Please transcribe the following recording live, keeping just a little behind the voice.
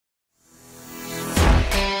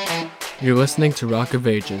You're listening to Rock of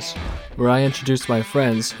Ages, where I introduce my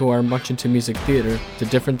friends who are much into music theater to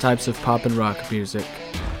different types of pop and rock music.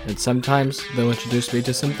 And sometimes they'll introduce me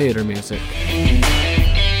to some theater music.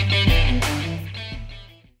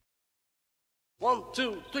 1,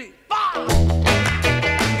 2, 3, 4!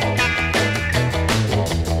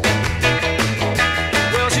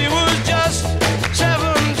 Well, she was just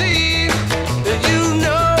 17, you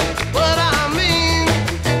know what I mean.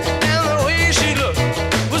 And the way she looked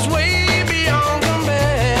was way beyond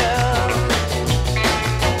compare.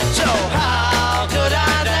 So how could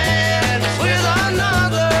I dance with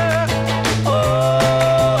another?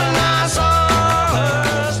 Oh, and I saw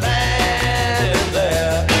her stand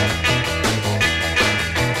there.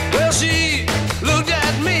 Well, she looked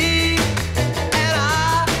at me, and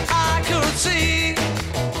I could see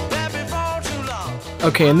that before too long.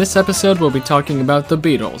 Okay, in this episode we'll be talking about the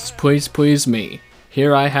Beatles, Please Please Me.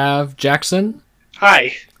 Here I have Jackson,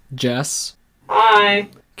 Hi. Jess, Hi.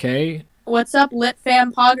 Kay, What's up, Lit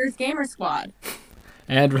Fam Poggers Gamer Squad?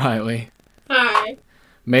 and Riley. Hi.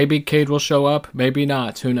 Maybe Cade will show up, maybe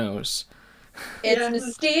not, who knows. It's Yeah.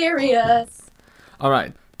 mysterious.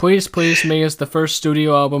 Alright, Please Please Me is the first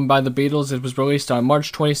studio album by the Beatles. It was released on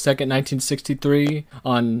March 22nd, 1963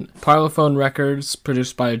 on Parlophone Records,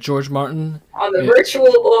 produced by George Martin. On the Yeah.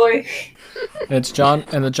 Virtual Boy. And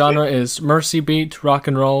the genre is mercy beat, rock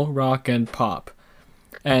and roll, rock, and pop.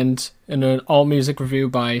 And in an all-music review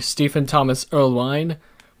by Stephen Thomas Erlewine,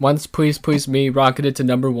 once Please Please Me rocketed to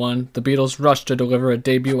number 1, the Beatles rushed to deliver a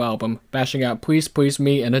debut album, bashing out Please Please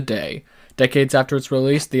Me in a day. Decades after its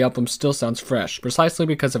release, the album still sounds fresh, precisely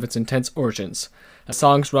because of its intense origins. As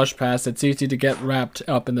songs rush past, it's easy to get wrapped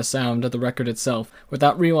up in the sound of the record itself,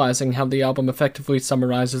 without realizing how the album effectively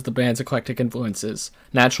summarizes the band's eclectic influences.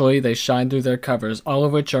 Naturally, they shine through their covers, all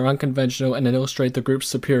of which are unconventional and illustrate the group's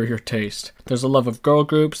superior taste. There's a love of girl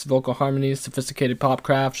groups, vocal harmonies, sophisticated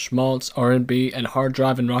popcraft, schmaltz, R&B, and hard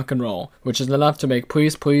drive and rock and roll, which is enough to make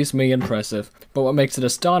Please Please Me impressive. But what makes it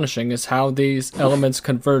astonishing is how these elements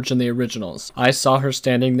converge in the originals. I Saw Her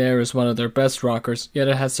Standing There is one of their best rockers, yet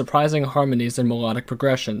it has surprising harmonies and melodic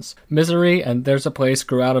progressions. Misery and There's a Place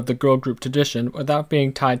grew out of the girl group tradition without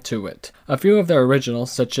being tied to it. A few of their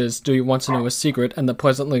originals, such as Do You Want to Know a Secret and the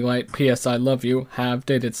pleasantly light P.S. I Love You, have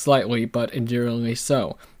dated slightly but endearingly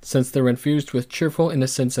so, since they're infused with cheerful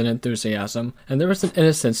innocence and enthusiasm, and there is an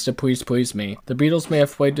innocence to Please Please Me. The Beatles may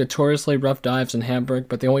have played notoriously rough dives in Hamburg,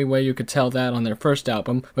 but the only way you could tell that on their first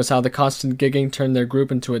album was how the constant gigging turned their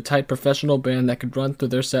group into a tight professional band that could run through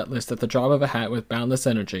their set list at the drop of a hat with boundless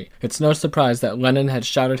energy. It's no surprise that Lennon had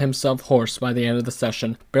shouted himself hoarse by the end of the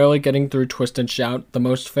session, barely getting through Twist and Shout, the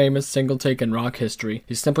most famous single take in rock history.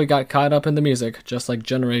 He simply got caught up in the music, just like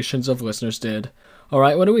generations of listeners did.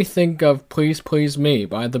 Alright, what do we think of Please Please Me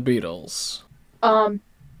by the Beatles?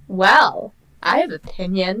 Well, I have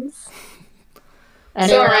opinions.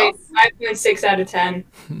 It's Anyone alright. else? 5.6 out of 10.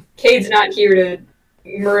 Cade's not here to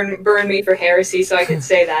burn me for heresy, so I can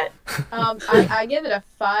say that. I give it a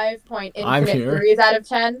 5 point I'm infinite here. threes out of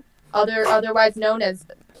 10, otherwise known as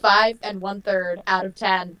 5 1/3 out of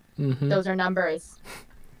 10. Those are numbers.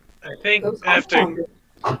 I think Those are after numbers.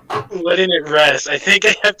 letting it rest, I think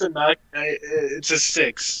I have to knock. It's a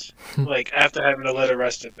 6. Like after having to let it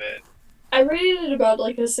rest a bit. I rated it about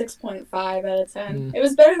like a 6.5 out of 10. Mm. It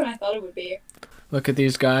was better than I thought it would be. Look at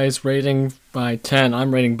these guys rating by 10.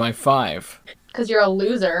 I'm rating by 5. Because you're a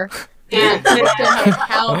loser. Yeah. You still have a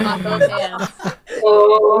count on both hands.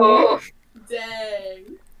 Oh.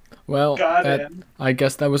 Dang. Well, God, man. I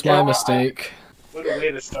guess that was my God. mistake. What a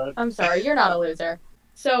way to start. I'm sorry, you're not a loser.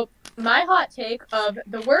 So, my hot take of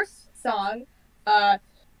the worst song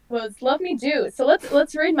was Love Me Do. So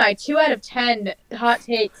let's read my 2 out of 10 hot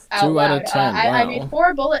takes out 2 loud. out of 10, I wow. made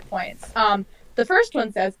 4 bullet points. The first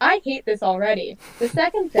one says, I hate this already. The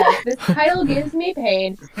second says, this title gives me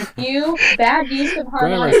pain. You, bad use of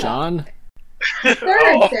Grammar, harmonica. John.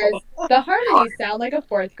 Third says, the harmonies sound like a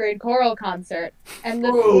 4th grade choral concert. And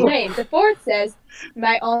the fourth says,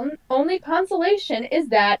 my only consolation is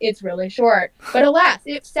that it's really short. But alas,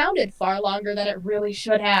 it sounded far longer than it really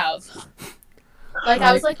should have. Like,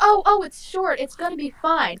 I was like, oh, it's short, it's gonna be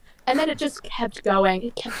fine. And then it just kept going.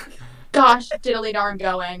 It kept, gosh, diddly darn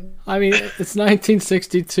going. I mean, it's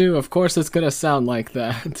 1962. Of course it's gonna sound like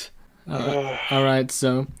that. Alright,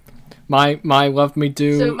 so my Love Me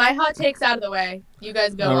Do. So my hot take's out of the way. You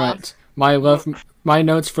guys go off. Alright. My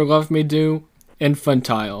notes for Love Me Do: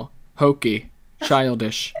 infantile, hokey,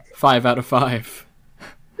 childish. 5 out of 5.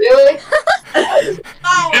 Really?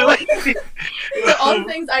 So all the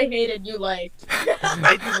things I hated, you liked.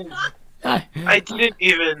 I didn't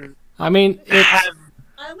even I mean, it, have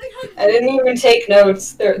I like how I didn't even take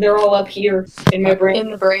notes. They're all up here in my brain.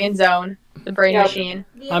 In the brain zone, the brain Yep. machine.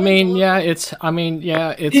 I mean, yeah, it's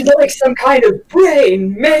He's like some kind of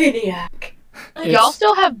brain maniac. Y'all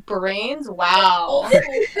still have brains? Wow.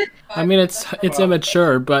 I mean, it's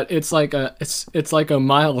immature, but it's like a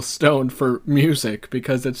milestone for music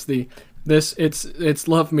because it's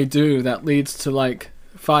Love Me Do that leads to like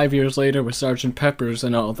 5 years later with Sgt. Pepper's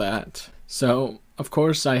and all that. So of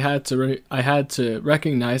course I had to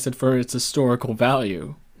recognize it for its historical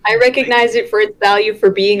value. I recognize it for its value for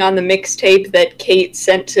being on the mixtape that Kate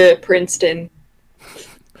sent to Princeton.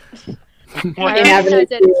 I What happened? recognize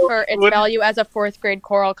it for its value as a 4th grade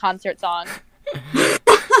choral concert song. Why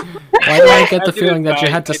do I get the feeling that you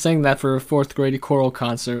had to sing that for a 4th grade choral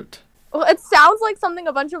concert? Well, it sounds like something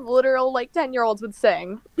a bunch of literal, 10-year-olds would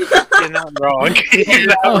sing. You're not wrong. You're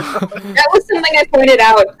not Oh, wrong. That was something I pointed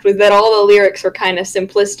out, was that all the lyrics were kind of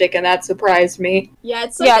simplistic, and that surprised me. Yeah,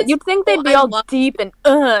 it's like Yeah, it's- you'd think they'd be I all love- deep and,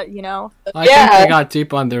 you know. I think Yeah. they got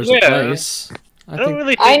deep on There's a Yeah. Place. I don't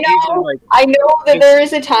really I think these are know. like. I know that there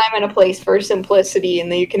is a time and a place for simplicity,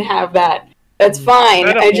 and that you can have that. That's fine.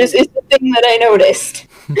 I don't It's a thing that I noticed.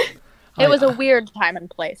 It was a weird time and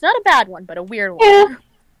place. Not a bad one, but a weird one. Yeah.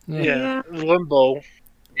 Yeah, limbo.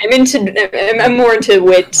 I'm more into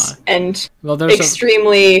wit and Well, there's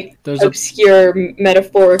extremely there's a obscure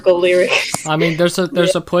metaphorical lyrics. I mean, there's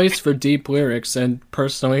a place for deep lyrics, and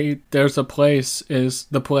personally, There's a Place is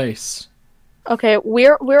the place. Okay,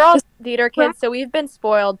 we're all theater kids, so we've been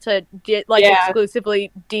spoiled to get Yeah.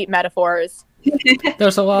 exclusively deep metaphors.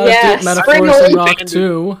 There's a lot Yeah, of deep spring metaphors in away. rock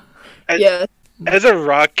too. Yeah. As a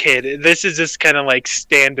rock kid, this is just kind of like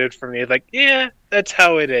standard for me. Like, yeah, that's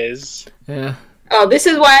how it is. Yeah. Oh, this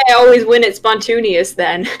is why I always win at Spontaneous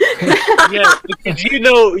then. Yeah, because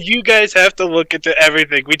you guys have to look into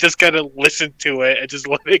everything. We just gotta listen to it and just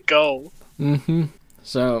let it go. Mm-hmm.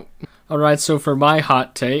 So, alright, so for my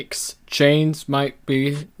hot takes, Chains might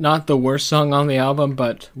be not the worst song on the album,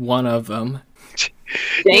 but one of them.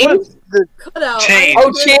 Chains? Cut out. Chains.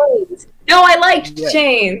 Oh, Chains. No, I liked Yeah.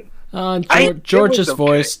 Chains. George's it was okay.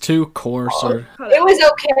 voice too coarse, or Cut It out. was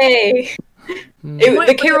okay. Mm.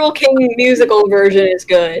 The Carole King musical version is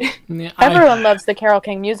good. yeah, Everyone loves the Carole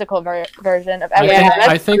King musical version of I everything. think, that's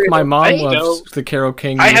I think true. my mom I loves know. the Carole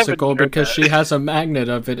King I haven't musical heard because that. she has a magnet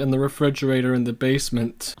of it in the refrigerator in the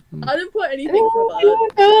basement. I didn't put anything for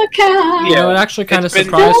that. Yeah. You know, it actually kind of It's been-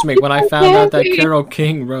 surprised me when I found out that Carole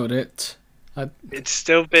King wrote it. It's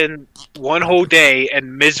still been one whole day,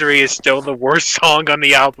 and Misery is still the worst song on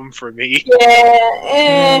the album for me. Yeah,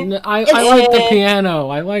 And I like the piano.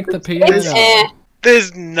 I like the it's piano.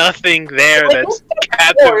 There's nothing there Like, that's it's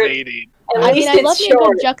captivating. At I least mean, I love it's the good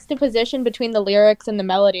short. juxtaposition between the lyrics and the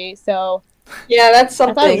melody, so Yeah, that's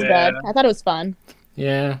I thought it was something. Yeah. good. I thought it was fun.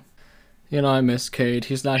 Yeah. You know, I miss Cade.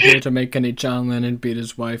 He's not here to make any John Lennon beat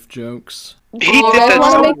his wife jokes. He You did guys that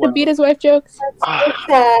want so to make well. the beat his wife jokes? Ah,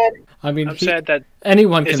 Sad. I mean, I'm sad that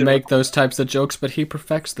anyone Is can it make those types of jokes, but he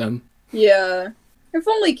perfects them. Yeah. If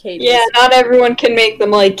only Kate Yeah, was- not everyone can make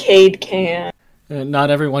them like Cade can. Not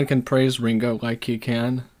everyone can praise Ringo like he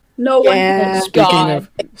can. No one Yeah. can.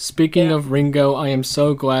 Speaking Yeah. of Ringo, I am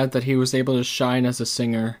so glad that he was able to shine as a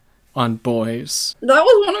singer on Boys. That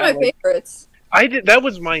was one of I my like- favorites. I did. That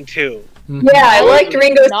was mine too. Mhm. Yeah, I liked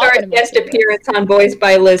Ringo Not Starr's one of my guest favorites. appearance on Boys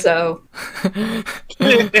by Lizzo.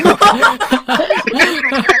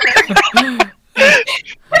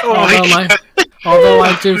 Oh although, my God. although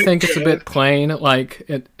I do think it's a bit plain, like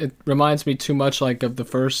it reminds me too much like of the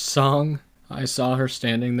first song. I saw her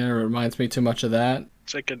standing there. It reminds me too much of that.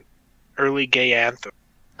 It's like an early gay anthem.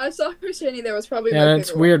 I saw her standing there was probably my And favorite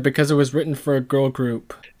it's weird because it was written for a girl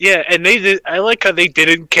group. Yeah, and they did. I like how they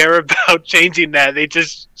didn't care about changing that. They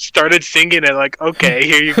just started singing it. Like, okay,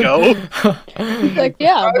 here you go. Like,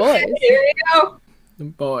 yeah, boys. Here you go.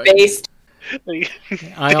 Boy, Based. They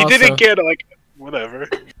I didn't care. Like, whatever.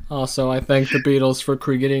 I thank the Beatles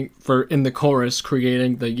for in the chorus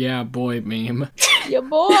creating the "Yeah Boy" meme. Yeah,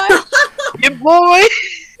 boy. Your boy.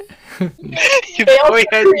 Your They boy also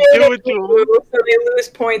had to do created it to him. Lulu, so they lose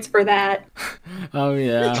points for that. Oh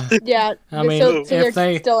yeah. Yeah. I mean, so they're if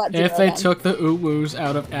they still at zero if they then. took the ooh-woos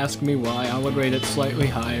out of Ask Me Why, I would rate it slightly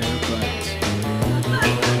higher, but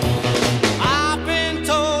I've been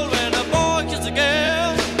told when a boy kisses a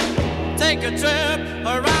girl, take a trip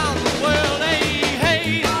around the world. Hey,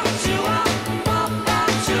 hey.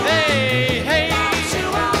 Hey, hey.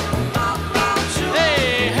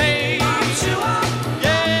 Hey, hey.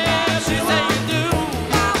 Yes, you say you do.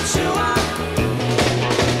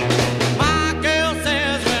 My girl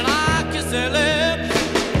says when I kiss her lips,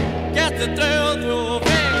 gets the thrill through her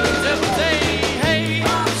fingertips. Hey, hey.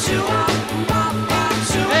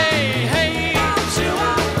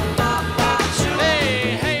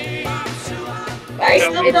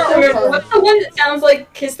 I don't remember. What's the one that sounds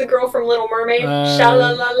like "Kiss the Girl" from Little Mermaid?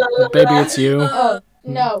 Sha-la-la-la-la-la. Baby, it's you. Oh,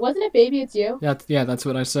 no, wasn't it Baby It's You? Yeah, that's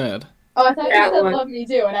what I said. Oh, I thought you That said one. Love Me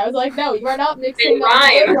Do, and I was like, no, you are not mixing the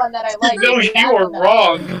rhyme. good one that I like. No, with you that are one that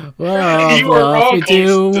I like. wrong. Love, You are love wrong, me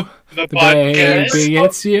do. host the podcast. Baby,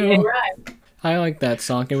 it's Hey, you. right. I like that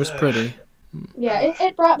song. It was pretty. Yeah,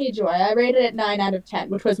 it brought me joy. I rated it 9 out of 10,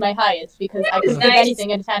 which was my highest because I couldn't give Nice.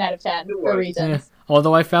 anything a 10 out of 10 It for was. reasons. Yeah.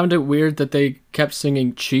 Although I found it weird that they kept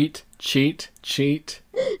singing cheat, cheat, cheat.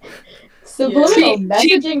 Subliminal Cheat,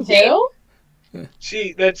 messaging cheat. too?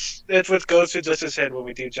 See, that's what goes through Justice Head when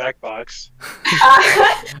we do Jackbox.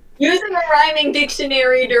 Using a rhyming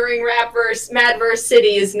dictionary during Madverse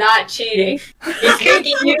City is not cheating. It's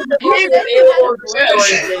making use of available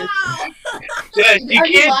resources. Yeah, you Are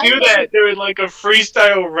you can't do lying? that during like a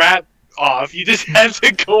freestyle rap off. You just have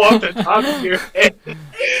to go off the top of your head.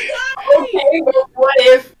 Okay,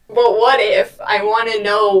 but what if I want to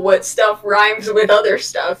know what stuff rhymes with other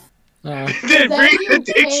stuff? Then Then read you the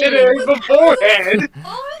dictionary beforehand.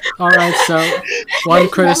 Alright, so one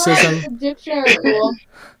criticism. Memorize the dictionary rule.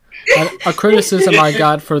 A criticism I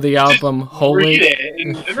got for the album Read Holy. it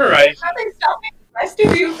and memorize. Nothing stopping the rest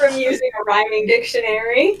of you from using a rhyming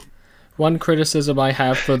dictionary. One criticism I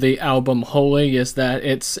have for the album Holy is that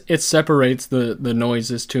it separates the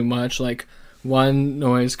noises too much. Like one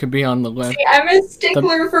noise could be on the left. See, I'm a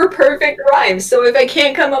stickler for perfect rhymes, so if I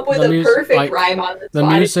can't come up with The a mus- perfect like, rhyme on the The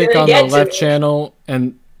spot, music it's gonna on the get to left me. channel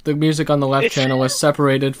and the music on the left channel is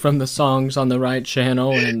separated from the songs on the right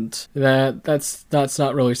channel, and that's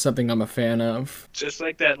not really something I'm a fan of. Just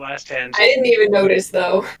like that last hand. I didn't even notice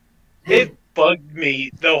though. It bugged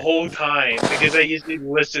me the whole time because I usually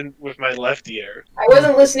listen with my left ear. I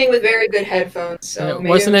wasn't listening with very good headphones, so maybe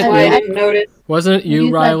Wasn't that's it why you- I didn't notice. Wasn't it you,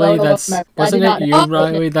 Use my Riley? photo That's of my- I wasn't did it not you, know.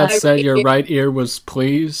 Riley, that I said your really- right ear was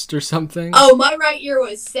pleased or something? Oh, my right ear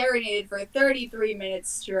was serenaded for 33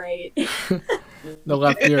 minutes straight. The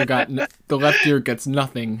left ear gets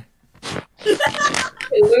nothing.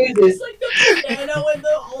 It loses. It's like the piano and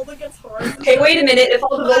all the guitars. Hey, wait a minute. If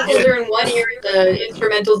all the vocals are in one ear and the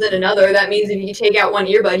instrumentals in another, that means if you take out one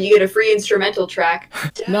earbud, you get a free instrumental track.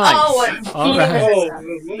 Nice. Oh, what All right.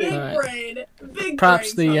 Big Alright. brain. Big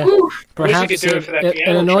Props brain. the Oof. perhaps Wish you could do it for that it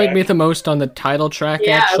piano annoyed track. me the most on the title track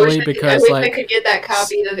Yeah, actually I because wish I like could get that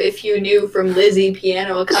copy of "If You Knew" from Lizzie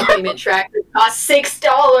piano accompaniment track that cost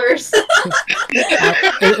 $6.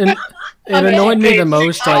 it annoyed me the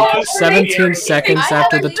most like Oh, 17 yeah. seconds I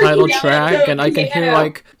after the haven't title listened to track, the and I can hear piano.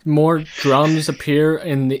 like more drums appear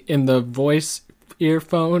in the voice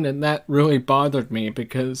earphone, and that really bothered me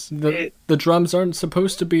because the drums aren't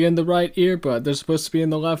supposed to be in the right earbud; they're supposed to be in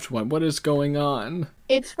the left one. What is going on?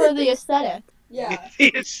 It's for the aesthetic. Yeah.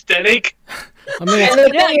 The aesthetic? I mean, And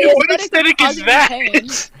the Yeah, thing the is, What aesthetic aesthetic is is causing that? pain.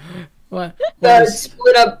 what the is,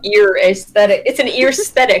 split up ear aesthetic. It's an ear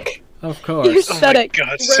aesthetic. of Your course. Oh my aesthetic.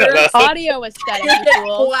 god, Where shut up. Audio aesthetic You're is getting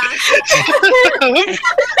cool. blasted.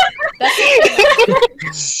 That's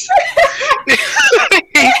I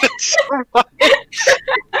hate that so much.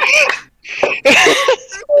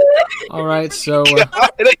 All right, so God, I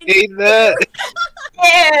hate that.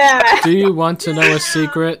 Yeah. do you want to know a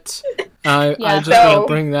secret? I Yeah. just want So- to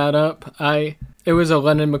bring that up. It was a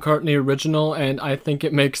Lennon McCartney original, and I think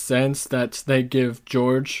it makes sense that they give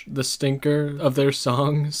George the stinker of their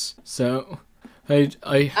songs. So, I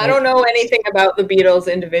don't know anything about the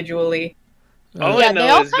Beatles individually. All I yeah, know they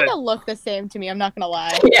all is kind that of look the same to me. I'm not gonna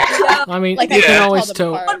lie. Yeah. Yeah. I mean, Like, you I can can't always tell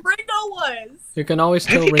tell. them What Ringo was. You can always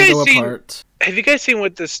Have tell you guys Ringo seen- apart. Have you guys seen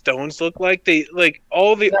what the Stones look like? They like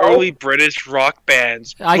all the No. early British rock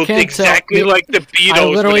bands I looked can't tell. exactly like the Beatles I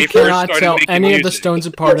when literally they first cannot started tell making any of the music. Stones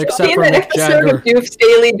apart except In for that Mick episode Jagger. of Doof's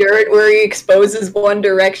Daily Dirt where he exposes One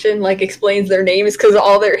Direction, like explains their names because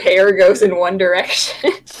all their hair goes in one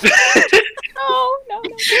direction. Oh no.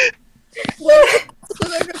 Well, so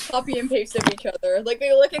they're a copy and paste of each other. Like,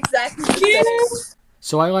 they look exactly the same.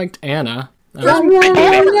 So I liked Anna. For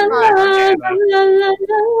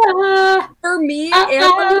me,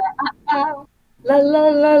 Anna, La la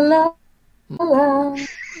la la la. I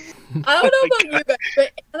don't know about you guys,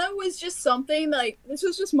 but Anna was just something, like, this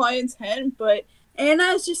was just my intent, but Anna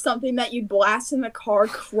is just something that you blast in the car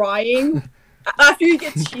crying after you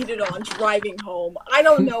get cheated on driving home. I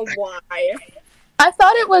don't know why. I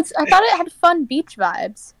thought it had fun beach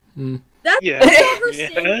vibes. That's Yeah. never Yeah.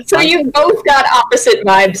 seen. So you both got opposite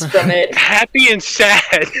vibes from it. Happy and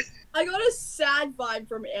sad. I got a sad vibe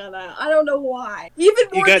from Anna. I don't know why. Even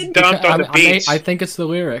more got than dumped on the beach. I think it's the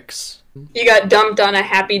lyrics. You got dumped on a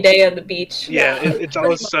happy day on the beach. Yeah, it's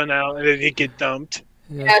all sun out and then you get dumped.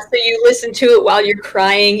 Yeah, so you listen to it while you're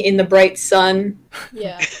crying in the bright sun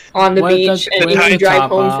Yeah. on the With the- beach, and with you the drive top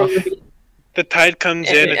home off. from the beach. The tide comes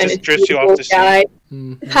in and just it's drifts you off the beautiful sky. sea.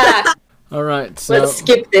 Mhm. Ha! All right, so Let's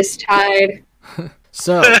skip this tide.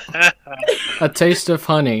 A Taste of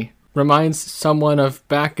Honey reminds someone of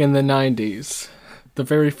back in the 90s. The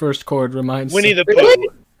very first chord reminds Winnie the Really?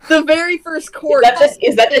 Pooh. The very first chord.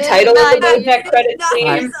 Is that the title of the Bojack credit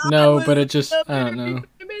scene? No, but it just I don't know.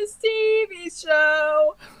 Famous TV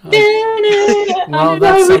show. Well,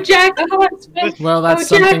 that's Bojack the Horseman. Well, that's Bojack,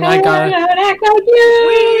 something I I gotta. wanna act like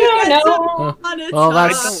you know. Well,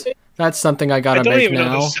 that's something I I gotta don't make even know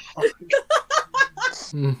now. the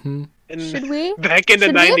song. hmm Should we? Back in the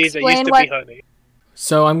Should we 90s, it used explain to what- be honey.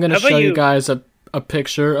 So I'm gonna How about show you you? guys a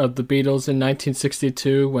picture of the Beatles in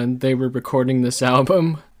 1962 when they were recording this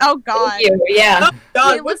album. Oh God. Yeah.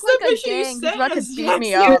 God, It what's looks the like a picture you gang sent who's about to us, beat me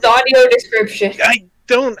Jackson? up. Use audio description. I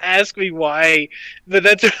don't ask me why, but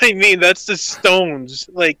that's what I mean. That's the Stones.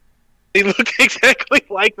 Like, they look exactly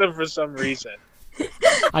like them for some reason.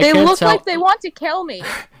 I They can't look tell. like they want to kill me.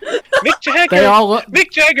 Mick Jagger. They all look.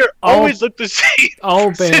 Mick Jagger all- always looked the same. All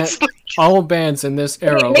band, Since, like, all bands in this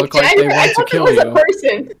era Mick look like they Jagger, I want to thought that kill was a you.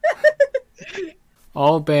 person.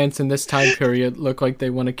 All bands in this time period look like they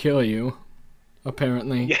want to kill you.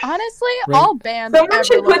 Apparently. Yeah. Honestly, Right. all bands Someone ever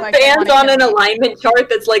should look put like they bands wanna on kill an me. alignment chart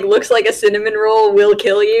that's like looks like a cinnamon roll will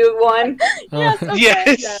kill you one. Yes, okay.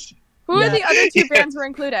 yes. Who are Yeah. the other two Yes. bands we're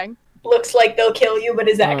including? Looks like they'll kill you, but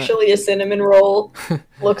is Alright. actually a cinnamon roll.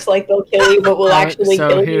 Looks like they'll kill you, but will Alright, actually so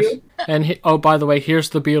kill here's you. oh, by the way, here's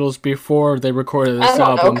the Beatles before they recorded I this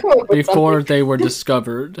don't know, album. come up with Before something. they were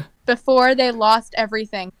discovered. Before they lost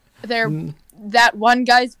everything. They're Mm. that one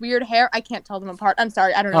guy's weird hair. I can't tell them apart. I'm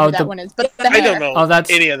sorry, I don't know Oh, who that the- one is, but the I hair. don't know Oh, that's.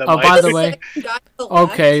 any of them. Oh, by I- the way. Guy to the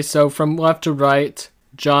left. Okay, so from left to right,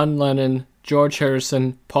 John Lennon, George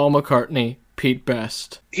Harrison, Paul McCartney, Pete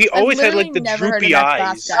Best. he always had like literally the never heard of droopy that eyes.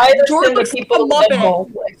 last guy. I just George send the looks people like a that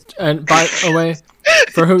Muppet. won't. And by the way,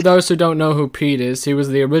 for those who don't know who Pete is, he was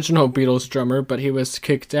the original Beatles drummer, but he was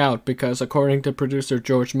kicked out because, according to producer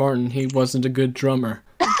George Martin, he wasn't a good drummer.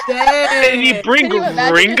 And you bring Can you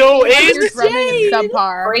imagine Ringo if in? your drumming is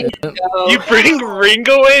subpar? Ringo. You bring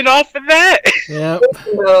Ringo in off of that? Yep.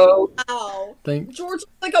 Ringo. Wow. Think. George looks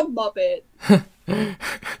like a Muppet.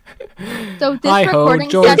 So this Hi-ho, recording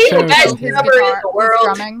George session Harrison. is Best his drummer in guitar, the his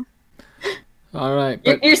world. drumming. All right,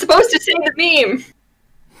 You're, but you're supposed to say the meme.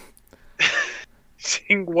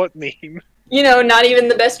 Sing what meme? You know, not even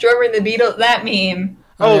the best drummer in the Beatles. That meme.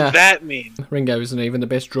 Oh, yeah. that meme. Ringo isn't even the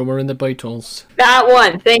best drummer in the Beatles. That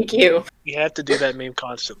one. Thank you. You have to do that meme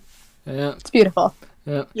constantly. Yeah, It's beautiful.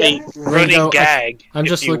 yeah. A running Ringo, gag. I'm if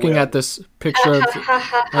just you looking will. at this picture of.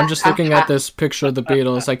 I'm just looking at this picture of the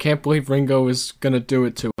Beatles. I can't believe Ringo is gonna do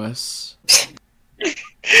it to us.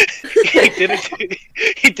 he did it.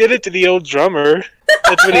 He did it to the old drummer.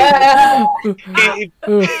 That's what he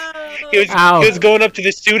Ooh, was. Ow. He was going up to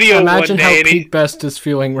the studio imagine one how day, and Pete Best is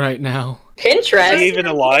feeling right now. is he Pinterest. even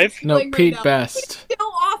alive? No, Like right Pete now. Best. Still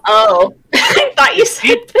off. Oh, I thought you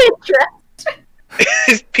said Pinterest.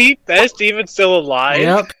 Is Pete Best even still alive?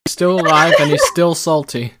 Yep, he's still alive and he's still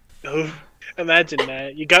salty. Oh, imagine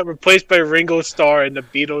that. You got replaced by Ringo Starr, and the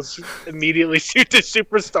Beatles immediately shoot to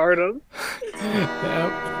superstardom.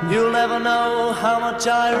 Yep. You'll never know how much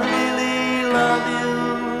I really love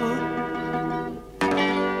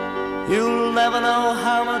you. You'll never know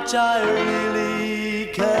how much I really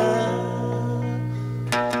care.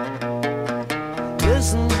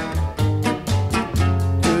 Listen,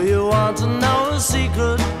 do you want to know a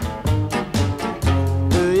secret?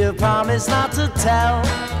 Do you promise not to tell?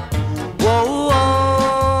 Whoa,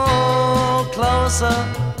 whoa, closer.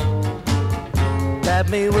 Let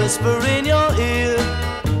me whisper in your ear.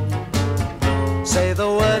 Say the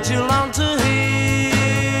words you long to hear.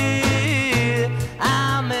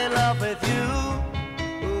 I'm in love with you.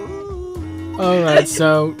 Ooh. Alright,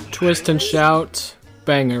 so Twist and Shout,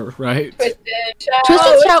 banger, right? Twist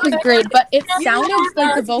Oh, and Shout was great, but it sounded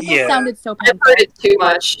like the vocals Yeah. sounded so I've painful. heard it too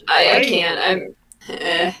much. I can't.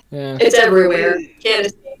 Yeah, It's everywhere. Can't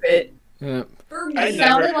escape it. yeah. I It never-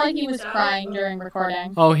 sounded like he was crying during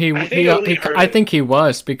recording. Oh, I think I only heard I it. think he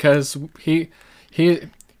was because he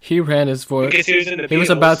ran his voice. Because he was in the He was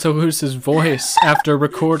Beatles. about to lose his voice after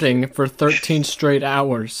recording for 13 straight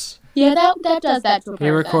hours. Yeah, that does that to a He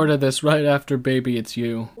person. recorded this right after Baby It's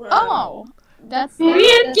You. Oh, that's. Me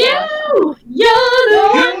and you, you're the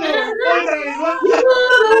one that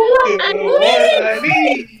I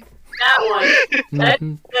need. That one.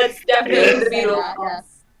 Mhm. That's definitely the Beatles. Yes.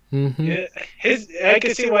 Mhm. Yeah, I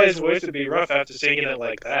can see why his voice would be rough after singing it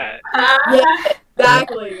like that. Yeah.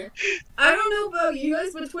 Exactly. I don't know about you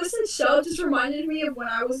guys, but Twist and Shout just reminded me of when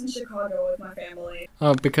I was in Chicago with my family.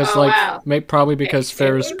 Because Oh, like wow. probably because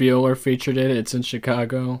Ferris Bueller featured it. It's in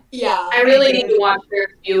Chicago. Yeah. I really need to watch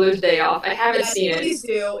Ferris Bueller's Day Off. I haven't Yes, seen it. please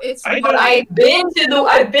do. It's I But don't-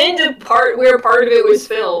 I've been to part where part of it was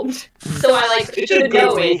filmed. So I like It's a should good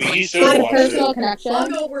know movie. it. You should Like a watch personal it. connection.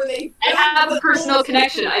 Chicago where they. I have a personal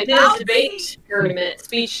connection. I did a debate tournament,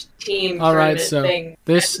 speech team All right, tournament so thing.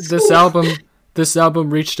 this album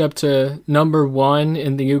reached up to number 1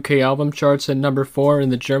 in the UK album charts and number 4 in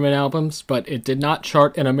the German albums, but it did not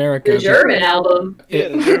chart in America. The German album. Yeah,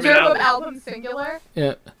 the The German German album. album singular.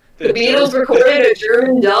 Yeah, The Beatles recorded a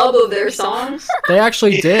German dub of their songs. they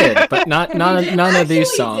actually did, but none of these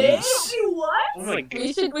Actually did? songs. Wait, what? Oh my god.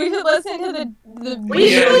 We should listen to the We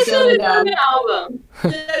should Yeah. listen to the dub. German album.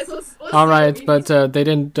 Yes, let's All do right, it. but they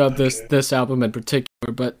didn't dub this album in particular.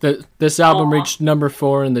 But this album Aw. reached number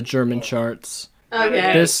 4 in the German charts.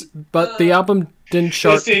 Okay. But the album didn't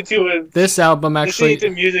chart. Listening to it. This album Listening to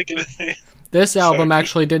actually, music. this album Sorry.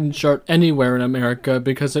 actually didn't chart anywhere in America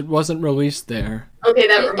because it wasn't released there. Okay,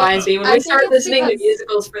 that reminds me. When I we think start it's listening to because-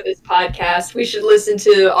 musicals for this podcast, we should listen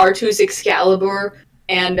to Artus Excalibur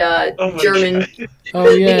and Oh my German god. Oh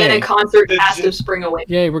the beginning yay! concert The cast Ge- of Spring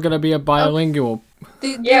Awakening. Yay, we're gonna be a bilingual.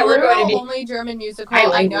 The Yeah, we're literal going to be only German musical I know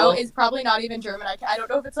bilingual. is probably not even German. I don't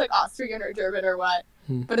know if it's like Austrian or German or what.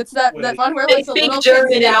 Hmm. But it's that Wait. one where They like the speak little German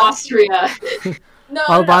kids in down- Austria. No,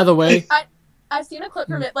 Oh, no, by no. the way, I've seen a clip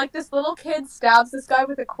from it. Like this little kid stabs this guy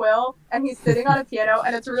with a quill, and he's sitting on a piano,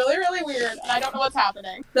 and it's really, really weird. And I don't know what's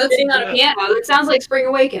happening. That's Sitting on a piano. That sounds like Spring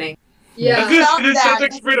Awakening. Yeah, This sounds sounds bad.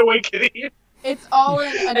 like Spring Awakening. It's all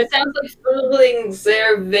in. And It sounds like Frühling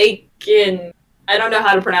Zerwaken. I don't know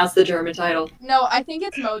how to pronounce the German title. no, I think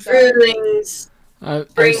it's Mozart. Frühlings. I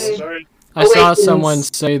Spring- Sorry. saw Awakens. someone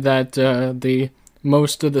say that the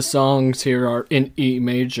most of the songs here are in E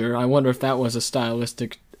major. I wonder if that was a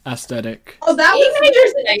stylistic aesthetic. Oh, that E was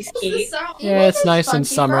major's a nice the key. sound. Yeah, it's nice in funky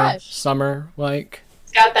summer. fresh. Summer like.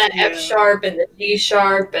 It's got that F Yeah. sharp and the G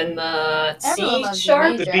sharp and the Everyone C loves E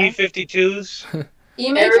sharp. The major. B-52s.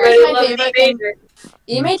 E major Everybody is my loves favorite E thing. major.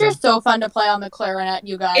 E major is so fun to play on the clarinet,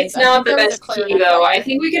 you guys. It's I not think the there was a best key clarinet though. player. I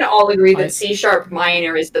think we can all agree I- that C sharp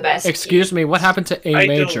minor is the best. Excuse me, what happened to A I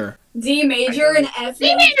don't- major? D major and F.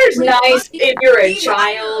 D major's nice if you're a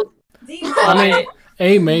child. D I minor. mean,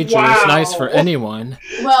 A major is nice for Wow. anyone.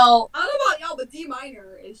 Well, I don't know about y'all, but D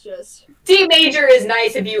minor is just. D major is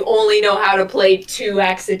nice if you only know how to play 2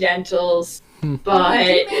 accidentals. Hmm. But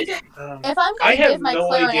D major, Um, if I'm I gonna have give my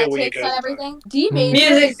no idea clarinet where you takes guys on are. everything, D major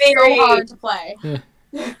Music is theory. so hard to play. Yeah.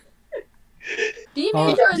 D Oh.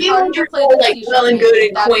 major is D hard major to play is than like C well sharp and good major.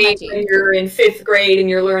 and That's my quaint take. when you're in 5th grade and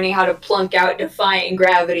you're learning how to plunk out Defying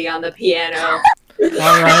Gravity on the piano.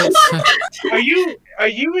 Alright. Are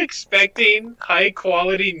you expecting high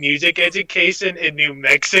quality music education in New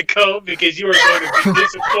Mexico? Because you are going to be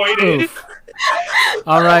disappointed. Oof.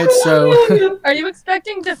 Alright, so Are you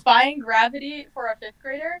expecting Defying Gravity for a 5th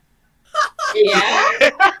grader?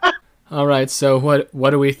 Yeah. alright, so what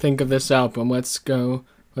do we think of this album? Let's go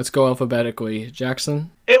alphabetically.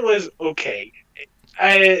 Jackson? It was okay.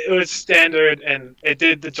 It was standard, and it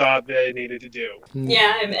did the job that it needed to do.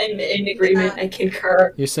 Yeah, I'm in agreement. I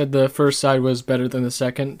concur. You said the first side was better than the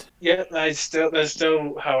second? Yeah, that's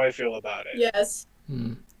still how I feel about it. Yes.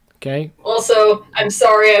 Hmm. Okay. Also, I'm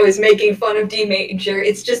sorry I was making fun of D major.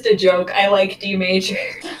 It's just a joke. I like D major.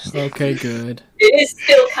 Okay, good. It is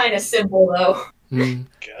still kind of simple though. Hmm.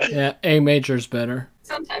 God. Yeah, A major's better.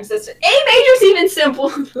 Sometimes that's A major's even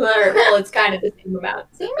simpler. Well, it's kind of the same amount.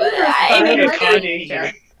 C But, major's A fine. major- Look at Kanye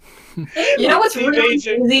here. You know what's C really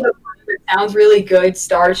major. easy to find that sounds really good?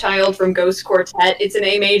 Star Child from Ghost Quartet. It's an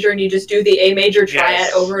A major, and you just do the A major triad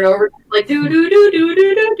Yes. over and over, like do do do do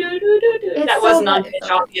do do do do do. It's That so wasn't on good. pitch,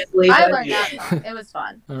 obviously. I But learned Yeah. that song. It was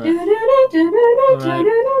fun. Alright.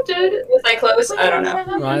 was I close? I don't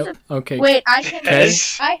know. Right. Okay. Wait, I can. Okay.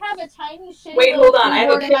 Yes. I have a tiny shitty Wait, little hold on, I have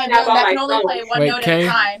a keyboard in my kidnap room on that my can only phone. play one Wait, note Kay? at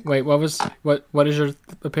a time. Wait, what is your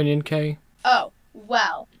opinion, Kay? Oh,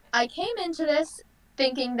 well, I came into this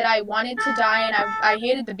thinking that I wanted to die and I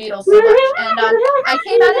hated the Beatles so much. And I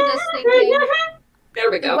came out of this thinking, There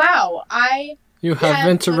we go. wow, I You Yeah, have I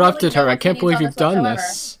interrupted really her. I no can't opinions believe on you've this done whatsoever.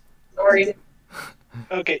 this. Sorry.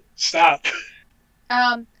 Okay, stop.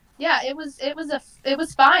 yeah, it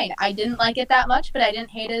was fine. I didn't like it that much, but I didn't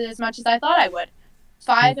hate it as much as I thought I would.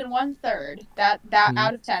 5 1/3. That Hmm.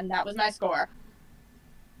 out of 10. That was my score.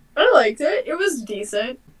 I liked it. It was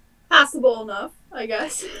decent. Passable enough, I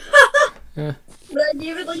guess. Yeah. But I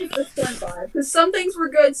gave it like a 6.5. Because some things were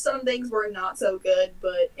good, some things were not so good,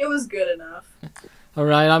 but it was good enough. All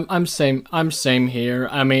right, I'm same here.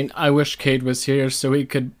 I mean, I wish Cade was here so he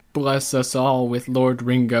could bless us all with Lord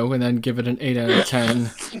Ringo and then give it an 8 out of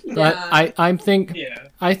 10. But Yeah. I think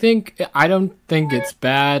Yeah. I don't think it's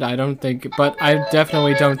bad. But I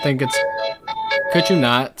definitely don't think it's. Could you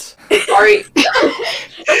not? Sorry.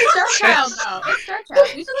 It's Star Child though. It's Star Child.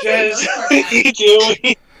 We should Jess, listen what to are those you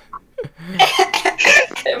doing?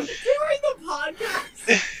 During the podcast.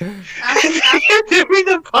 During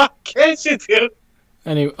the podcast, you do.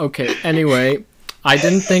 Anyway, I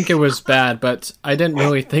didn't think it was bad, but I didn't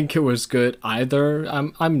really think it was good either.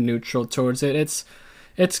 I'm neutral towards it. It's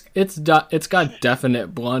got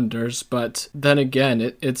definite blunders, but then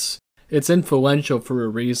again, it's influential for a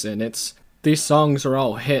reason. These songs are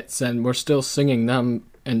all hits, and we're still singing them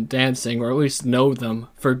and dancing, or at least know them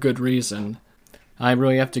for good reason. I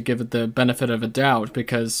really have to give it the benefit of a doubt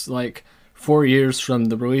because, like, 4 years from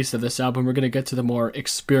the release of this album, we're gonna get to the more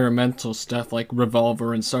experimental stuff like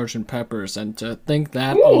Revolver and Sgt. Pepper's, and to think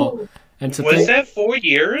that all, and to Was think, that 4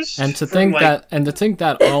 years? and to From, think like, that, and to think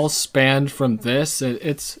that all spanned from this,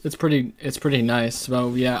 it's pretty nice.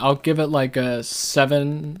 So yeah, I'll give it like a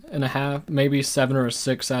 7.5, maybe 7 or a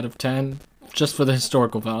 6 out of 10, just for the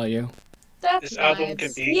historical value. That's this album nice.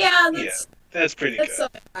 can be. Yeah, That's pretty that's good.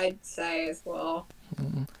 something I'd say as well.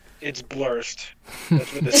 It's blurst.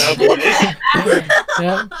 That's what this album is.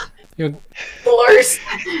 Yeah, Blurst.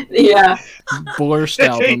 Yeah. blurst They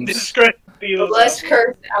albums. describe the The Blessed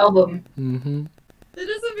Cursed album. Mm-hmm. It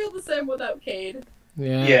doesn't feel the same without Cade.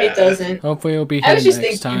 Yeah. Yeah. It doesn't. Hopefully it'll be I here was just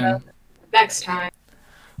next thinking time. about next time.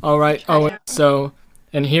 All right. Oh, so,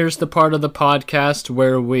 and here's the part of the podcast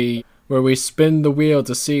where we spin the wheel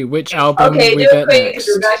to see which album Okay, we do get it quick because next.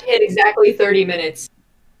 we're about to hit exactly 30 minutes.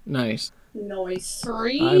 Nice. Nice.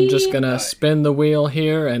 3. I'm just gonna spin the wheel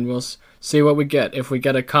here, and we'll see what we get. If we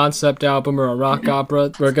get a concept album or a rock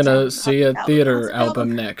opera, we're gonna see a theater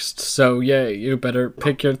album next. So yeah, you better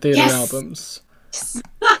pick your theater Yes. albums.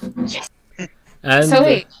 And So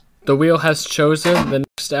wait. the wheel has chosen the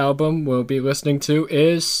next album we'll be listening to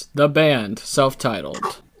is The Band, self-titled.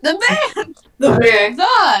 The band. Okay.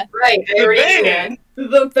 The Right, I already knew that.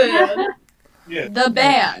 The band. Yeah. the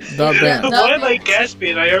band. The Band. The Why band. like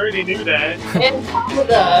Caspian? I already knew that. And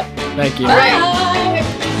the. Thank you. Alright.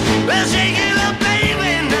 Well, shake it